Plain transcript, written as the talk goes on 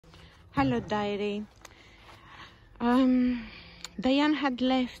Hello, diary. Diane had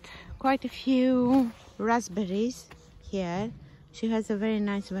left quite a few raspberries here. She has a very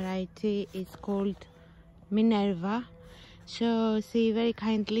nice variety. It's called Minerva. So she very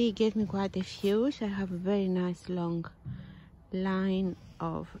kindly gave me quite a few. So I have a very nice long line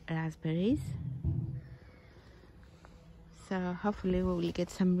of raspberries. So hopefully we will get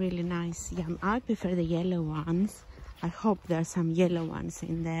some really nice yum. I prefer the yellow ones. I hope there are some yellow ones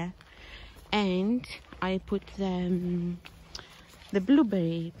in there. And I put the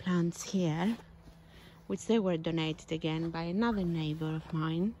blueberry plants here, which they were donated again by another neighbor of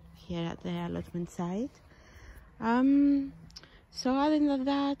mine here at the allotment site. So other than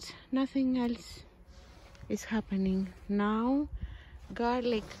that, nothing else is happening now.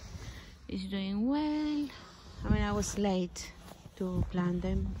 Garlic is doing well. I mean, I was late to plant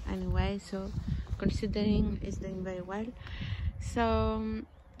them anyway, so considering it's doing very well. So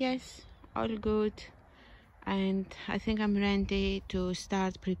yes, all good, and I think I'm ready to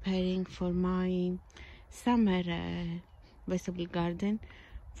start preparing for my summer vegetable garden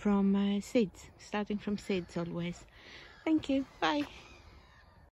from seeds, starting from seeds always. Thank you, bye.